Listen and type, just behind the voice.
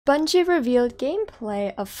Bungie revealed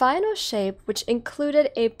gameplay of Final Shape, which included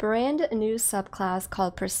a brand new subclass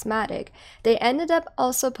called Prismatic. They ended up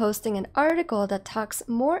also posting an article that talks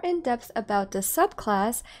more in depth about the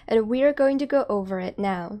subclass, and we are going to go over it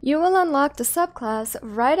now. You will unlock the subclass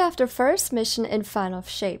right after first mission in Final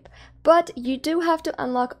Shape, but you do have to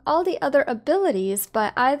unlock all the other abilities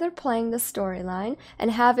by either playing the storyline and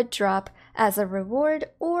have it drop as a reward,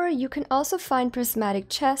 or you can also find prismatic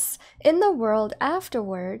chests in the world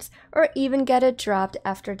afterwards, or even get it dropped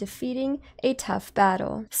after defeating a tough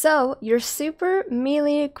battle. So your super,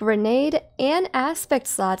 melee, grenade, and aspect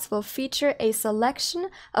slots will feature a selection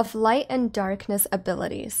of light and darkness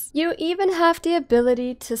abilities. You even have the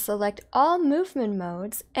ability to select all movement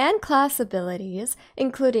modes and class abilities,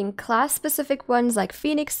 including class-specific ones like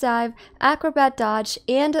Phoenix Dive, Acrobat Dodge,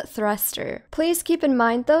 and Thruster. Please keep in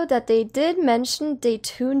mind though that they did mention they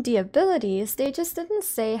tuned the abilities, they just didn't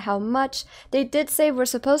say how much. They did say we're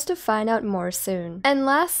supposed to find out more soon. And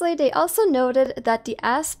lastly, they also noted that the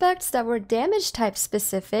aspects that were damage type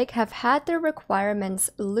specific have had their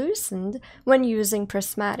requirements loosened when using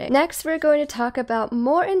Prismatic. Next, we're going to talk about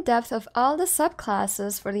more in depth of all the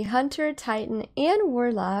subclasses for the Hunter, Titan, and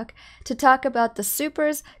Warlock, to talk about the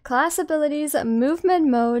supers, class abilities, movement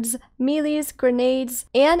modes, melees, grenades,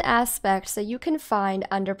 and aspects that you can find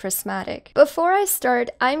under Prismatic. Before I start,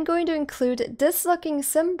 I'm going to include this looking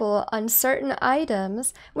symbol on certain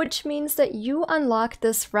items, which means that you unlock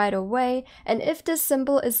this right away, and if this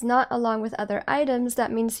symbol is not along with other items,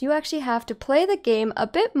 that means you actually have to play the game a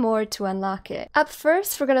bit more to unlock it. Up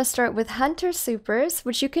first, we're going to start with Hunter Supers,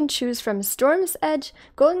 which you can choose from Storm's Edge,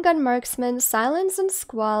 Golden Gun Marksman, Silence and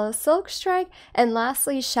Squall, Silk Strike, and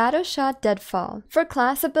lastly Shadow Shot Deadfall. For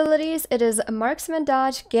class abilities, it is Marksman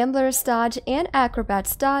Dodge, Gambler's Dodge, and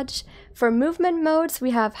Acrobat's Dodge. For movement modes,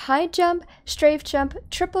 we have High Jump, Strafe Jump,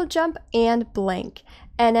 Triple Jump, and Blink.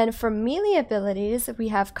 And then for melee abilities, we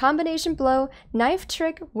have Combination Blow, Knife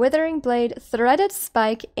Trick, Withering Blade, Threaded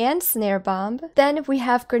Spike, and Snare Bomb. Then we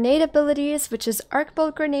have grenade abilities, which is Arc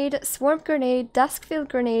Bolt Grenade, Swarm Grenade, Duskfield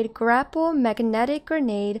Grenade, Grapple, Magnetic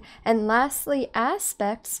Grenade, and lastly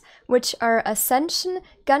aspects, which are Ascension,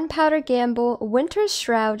 Gunpowder Gamble, Winter's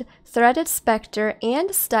Shroud, Threaded Spectre,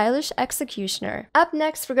 and Stylish Executioner. Up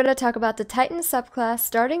next, we're going to talk about the Titan subclass,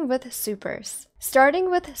 starting with supers.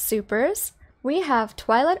 Starting with supers, we have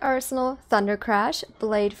Twilight Arsenal, Thunder Crash,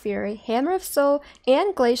 Blade Fury, Hammer of Soul,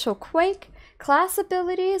 and Glacial Quake. Class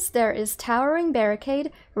abilities, there is Towering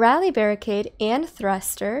Barricade, Rally Barricade, and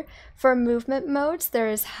Thruster. For movement modes, there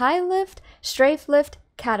is High Lift, Strafe Lift,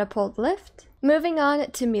 Catapult Lift. Moving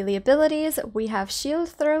on to melee abilities, we have Shield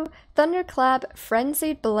Throw, Thunderclap,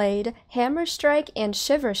 Frenzied Blade, Hammer Strike, and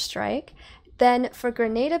Shiver Strike. Then for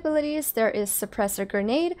grenade abilities, there is Suppressor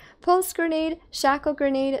Grenade, Pulse Grenade, Shackle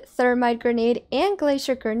Grenade, Thermite Grenade, and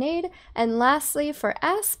Glacier Grenade. And lastly, for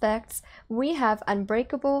aspects, we have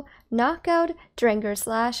Unbreakable, Knockout, Drangar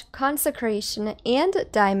Slash, Consecration, and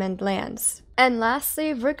Diamond Lance. And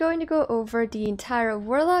lastly, we're going to go over the entire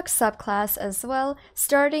Warlock subclass as well,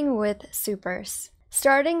 starting with supers.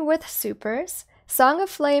 Starting with supers, Song of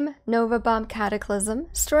Flame, Nova Bomb Cataclysm,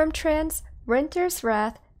 Storm Trance, Winter's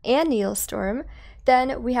Wrath, and Neilstorm.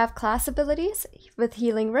 Then we have class abilities with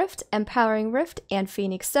Healing Rift, Empowering Rift, and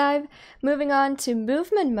Phoenix Dive. Moving on to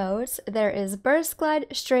movement modes, there is Burst Glide,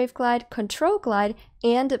 Strafe Glide, Control Glide,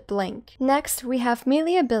 and Blink. Next, we have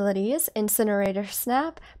melee abilities, Incinerator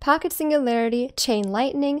Snap, Pocket Singularity, Chain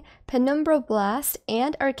Lightning, Penumbral Blast,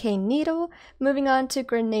 and Arcane Needle. Moving on to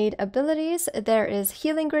grenade abilities, there is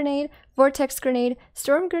Healing Grenade, Vortex Grenade,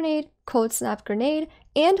 Storm Grenade, Cold Snap Grenade,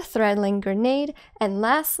 and Threadling Grenade. And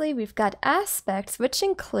lastly, we've got aspects, which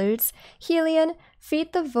includes Helion,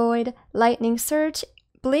 Feed the Void, Lightning Surge,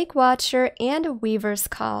 Bleak Watcher, and Weaver's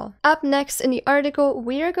Call. Up next in the article,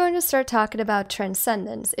 we are going to start talking about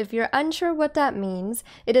Transcendence. If you're unsure what that means,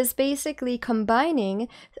 it is basically combining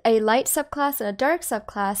a light subclass and a dark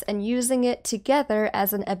subclass and using it together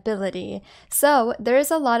as an ability. So there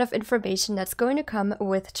is a lot of information that's going to come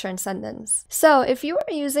with Transcendence. So if you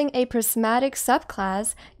are using a prismatic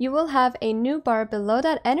subclass, you will have a new bar below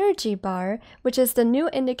that energy bar, which is the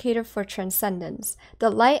new indicator for Transcendence,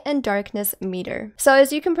 the light and darkness meter. So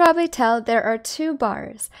as you can probably tell, there are two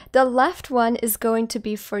bars. The left one is going to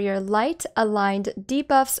be for your light aligned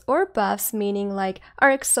debuffs or buffs, meaning like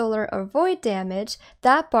arc, solar, or void damage.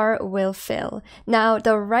 That bar will fill. Now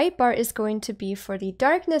the right bar is going to be for the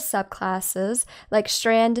darkness subclasses like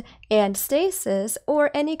Strand and Stasis,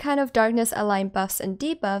 or any kind of darkness aligned buffs and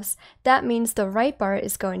debuffs. That means the right bar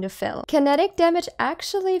is going to fill. Kinetic damage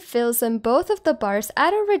actually fills in both of the bars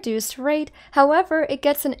at a reduced rate. However, it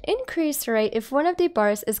gets an increased rate if one of the bars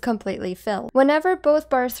bars is completely filled. Whenever both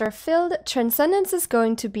bars are filled, Transcendence is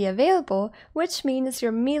going to be available, which means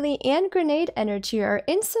your melee and grenade energy are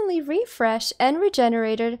instantly refreshed and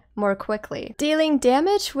regenerated more quickly. Dealing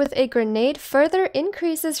damage with a grenade further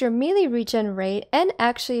increases your melee regen rate and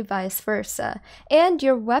actually vice versa, and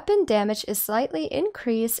your weapon damage is slightly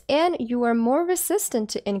increased and you are more resistant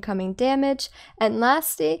to incoming damage. And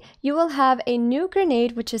lastly, you will have a new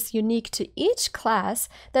grenade which is unique to each class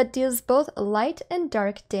that deals both light and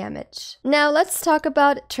dark damage. Now let's talk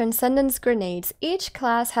about Transcendence grenades. Each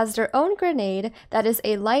class has their own grenade that is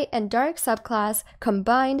a light and dark subclass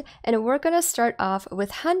combined, and we're gonna start off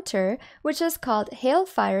with Hunter, which is called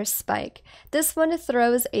Hailfire Spike. This one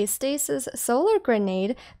throws a stasis solar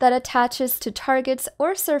grenade that attaches to targets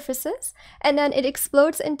or surfaces, and then it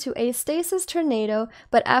explodes into a stasis tornado,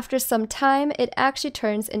 but after some time it actually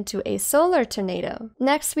turns into a solar tornado.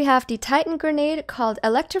 Next we have the Titan grenade called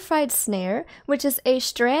Electrified Snare, which is a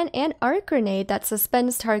strand and arc grenade that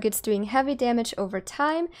suspends targets doing heavy damage over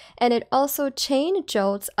time, and it also chain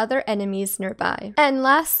jolts other enemies nearby. And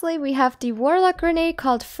lastly we have the Warlock grenade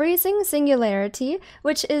called Freezing Singularity,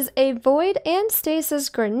 which is a void and stasis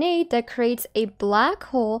grenade that creates a black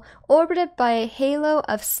hole orbited by a halo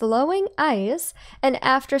of slowing ice, and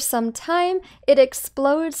after some time it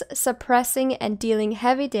explodes, suppressing and dealing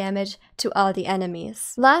heavy damage to all the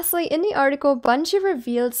enemies. Lastly, in the article, Bungie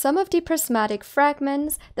revealed some of the prismatic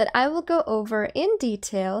fragments that I will go over in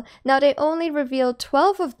detail. Now they only revealed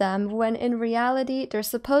 12 of them when in reality there's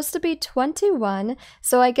supposed to be 21,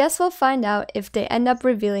 so I guess we'll find out if they end up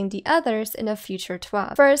revealing the others in a future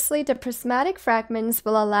TWAB. Firstly, the prismatic fragments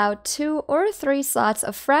will allow 2 or 3 slots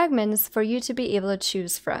of fragments for you to be able to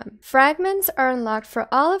choose from. Fragments are unlocked for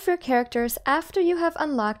all of your characters after you have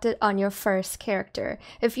unlocked it on your first character.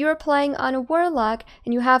 If you are playing on a Warlock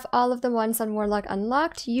and you have all of the ones on Warlock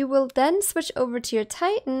unlocked, you will then switch over to your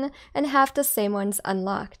Titan and have the same ones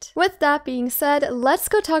unlocked. With that being said, let's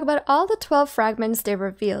go talk about all the 12 fragments they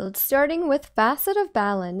revealed, starting with Facet of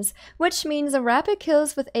Balance, which means rapid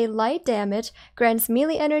kills with a light damage grants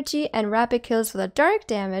melee energy and rapid kills with a dark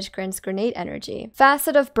damage grants grenade energy.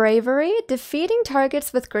 Facet of Bravery, defeating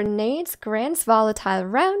targets with grenades grants volatile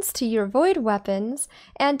rounds to your void weapons,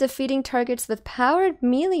 and defeating targets with powered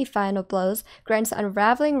melee final blows grants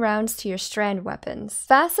unraveling rounds to your strand weapons.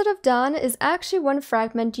 Facet of Dawn is actually one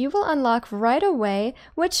fragment you will unlock right away,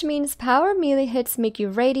 which means power melee hits make you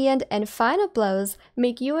radiant and final blows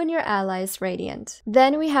make you and your allies radiant.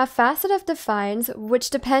 Then we have Facet of Defiance, which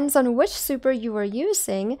depends on which super you are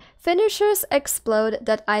using. Finishers explode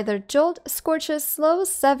that either jolt, scorches,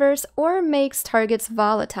 slows, severs, or makes targets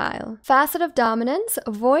volatile. Facet of Dominance,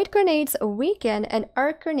 void grenades weaken and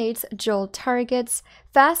arc grenades jolt targets.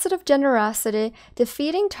 Facet of Generosity,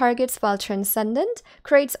 defeating targets while transcendent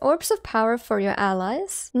creates orbs of power for your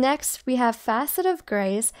allies. Next, we have Facet of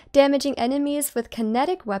Grace, damaging enemies with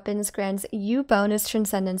kinetic weapons grants you bonus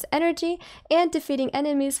transcendence energy, and defeating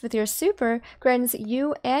enemies with your super grants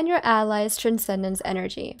you and your allies transcendence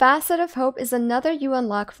energy. Facet of Hope is another you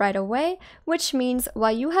unlock right away, which means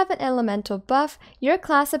while you have an elemental buff, your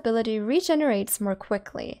class ability regenerates more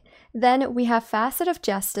quickly. Then we have Facet of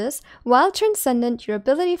Justice. While transcendent, your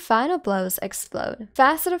ability final blows explode.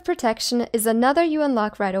 Facet of Protection is another you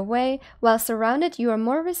unlock right away. While surrounded, you are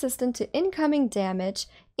more resistant to incoming damage.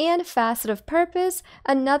 And Facet of Purpose,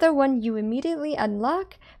 another one you immediately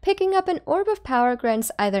unlock. Picking up an Orb of Power grants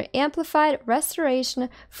either Amplified, Restoration,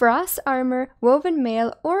 Frost Armor, Woven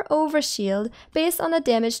Mail, or Overshield based on the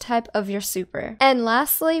damage type of your super. And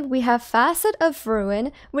lastly, we have Facet of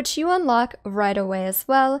Ruin, which you unlock right away as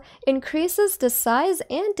well. Increases the size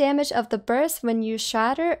and damage of the burst when you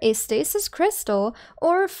shatter a stasis crystal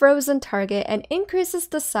or frozen target, and increases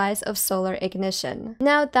the size of solar ignition.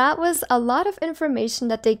 Now that was a lot of information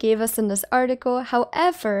that they gave us in this article.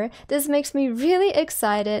 However, this makes me really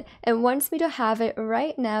excited and wants me to have it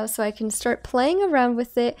right now so I can start playing around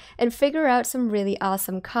with it and figure out some really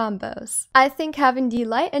awesome combos. I think having the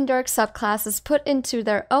light and dark subclasses put into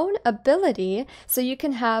their own ability so you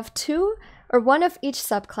can have 2 or 1 of each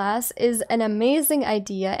subclass is an amazing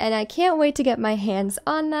idea, and I can't wait to get my hands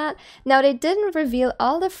on that. Now they didn't reveal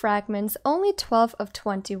all the fragments, only 12 of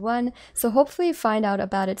 21, so hopefully find out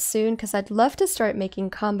about it soon because I'd love to start making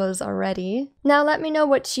combos already. Now let me know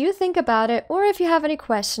what you think about it, or if you have any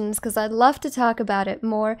questions because I'd love to talk about it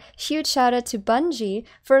more. Huge shout out to Bungie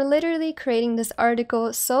for literally creating this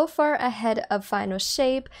article so far ahead of final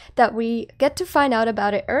shape that we get to find out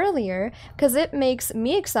about it earlier, because it makes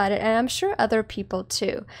me excited and I'm sure other people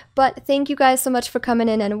too. But thank you guys so much for coming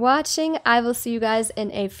in and watching. I will see you guys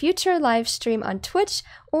in a future live stream on Twitch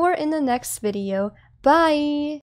or in the next video. Bye!